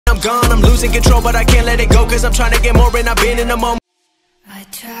gone. I'm losing control, but I can't let it go, cause I'm trying to get more and I've been in the moment. I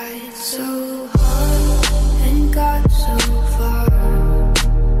tried so hard and got so far,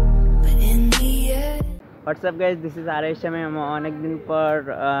 but in the end. What's up guys, this is Shamim. অনেক দিন পর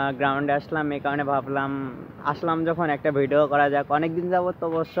গ্রাউন্ডে আসলাম, এই কারণে আসলাম যখন একটা video করা যাক। অনেক দিন যাবত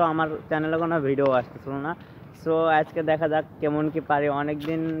অবশ্য আমার চ্যানেলে কোনো ভিডিও আসতেছিল না, সো আজকে দেখা যাক কেমন কি পারি। অনেক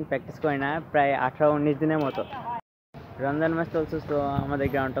দিন প্র্যাকটিস করি না, প্রায় 18-19 দিনের মতো। রমজান মাস চলছে, তো আমাদের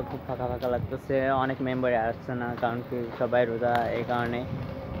গ্রাউন্ডটা খুব ফাঁকা ফাঁকা লাগতেছে। অনেক মেম্বার আসছে না, কারণ কি সবাই রোজা, এই কারণে।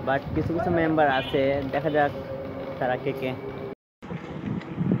 বাট কিছু কিছু মেম্বার আছে, দেখা যাক তারা কে কে।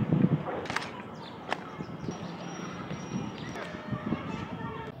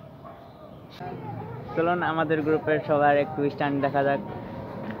 চলুন আমাদের গ্রুপের সবার একটু স্ট্যান্ড দেখা যাক।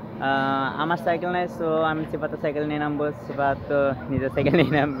 আমার সাইকেল নাই, সো আমি সিফাতের সাইকেল নিয়ে নামবো। সিফাত তো নিজের সাইকেল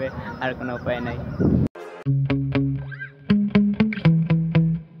নিয়ে নামবে, আর কোনো উপায় নাই।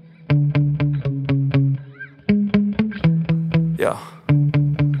 Yeah.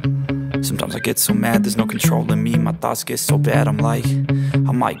 Sometimes I get so mad, there's no controlling me. My thoughts get so bad, I'm like,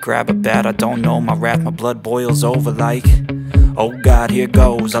 I might grab a bat, I don't know. My wrath, my blood boils over like, oh God, here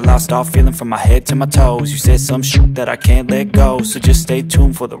goes. I lost all feeling from my head to my toes. You said some shit that I can't let go, so just stay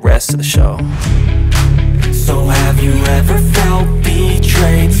tuned for the rest of the show. So have you ever felt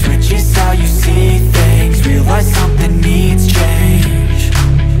betrayed? Switches how you see things, realize something needs change.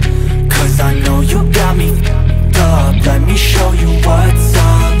 Cause I know you got me up, let me show you what's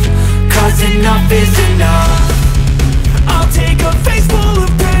up. Cause enough is enough. I'll take a face full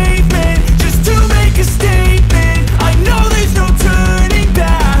of pavement just to make a statement. I know there's no turning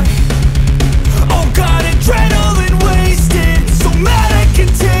back. Oh God, adrenaline wasted, so mad I can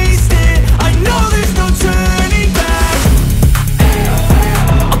taste it. I know there's no turning back.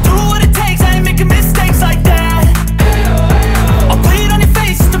 I'll do what it takes, I ain't making mistakes like that. I'll bleed on your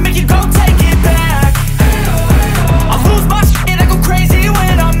face to make you go take it back. I'll lose my shit, I go crazy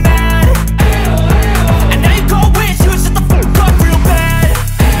when I'm mad. And now you go wish you would shut the fuck up real bad.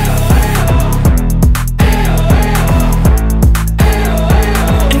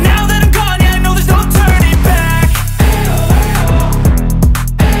 And now that I'm gone, yeah, I know there's no turning back.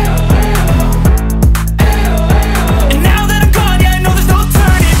 And now that I'm gone, yeah, I know there's no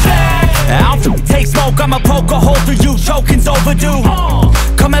turning back. I'll take smoke, I'ma poke a hole through you, choking's overdue.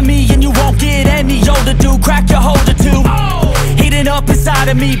 Come at me and you won't get any older, dude. Crack your holder too. Heating up inside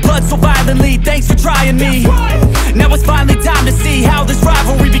of me, blood so violently. Thanks for trying me. Now it's finally time to see how this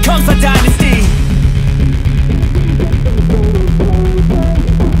rivalry becomes a dynasty.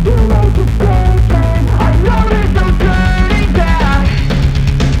 I know there's no turning back.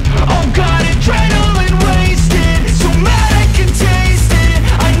 Oh God, adrenaline wasted, so mad I can taste it.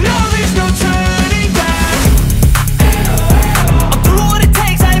 I know there's no turning back. I'll do what it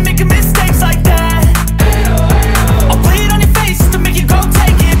takes, I ain't making mistakes like that. I'll bleed on your face to make you go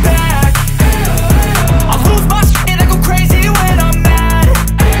take it back. I'll lose my shit, I go crazy when I'm mad.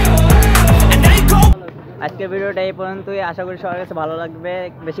 And now you go. আজকের ভিডিওটা এই পর্যন্তই। আশা করি সবার কাছে ভালো লাগবে।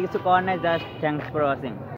 বেশি কিছু করার নাই, জাস্ট থ্যাঙ্কস ফর ওয়াচিং।